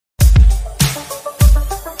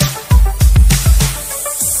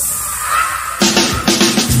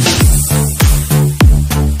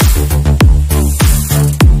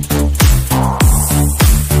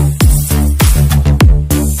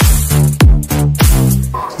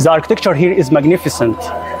The architecture here is magnificent,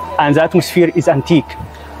 and the atmosphere is antique.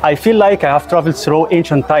 I feel like I have traveled through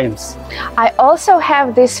ancient times. I also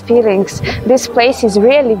have these feelings. This place is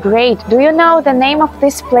really great. Do you know the name of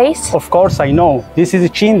this place? Of course I know. This is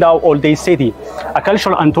Qingdao All Day City, a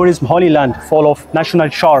cultural and tourism holy land full of national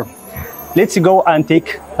charm. Let's go and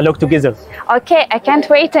take a look together. Okay, I can't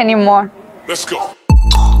wait anymore. Let's go.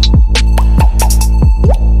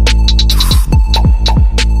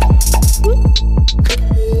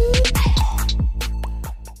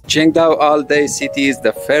 Qingdao All Day City is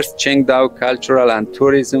the first Qingdao cultural and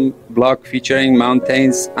tourism block featuring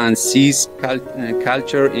mountains and seas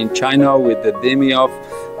culture in China with the theme of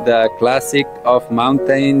the classic of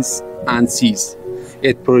mountains and seas.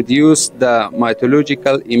 It produced the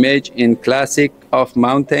mythological image in classic of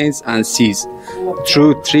mountains and seas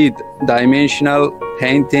through three-dimensional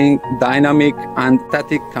painting, dynamic and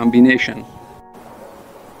static combination.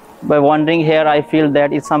 By wandering here, I feel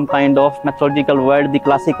that it's some kind of mythological world. The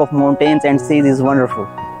classic of mountains and seas is wonderful.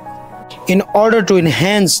 In order to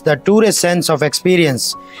enhance the tourist sense of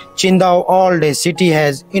experience, Qingdao All Day City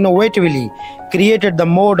has innovatively created the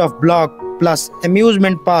mode of block plus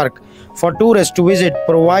amusement park for tourists to visit,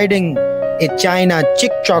 providing a China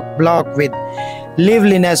chic-choc block with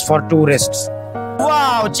liveliness for tourists.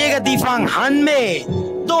 Wow, 这个地方很美，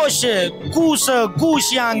都是故色故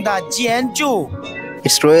乡的建筑。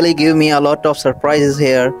 It's really given me a lot of surprises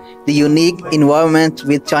here. The unique environment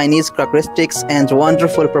with Chinese characteristics and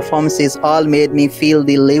wonderful performances all made me feel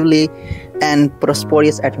the lively and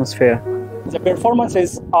prosperous atmosphere. The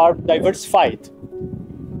performances are diversified,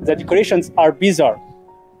 the decorations are bizarre,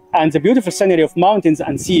 and the beautiful scenery of mountains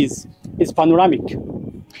and seas is panoramic.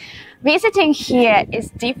 Visiting here is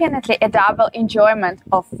definitely a double enjoyment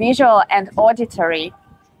of visual and auditory.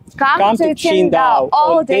 Come to Qingdao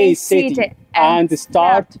All Day City and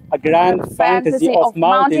start a grand fantasy of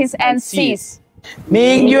mountains and seas.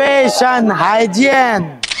 明月山海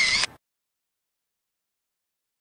见。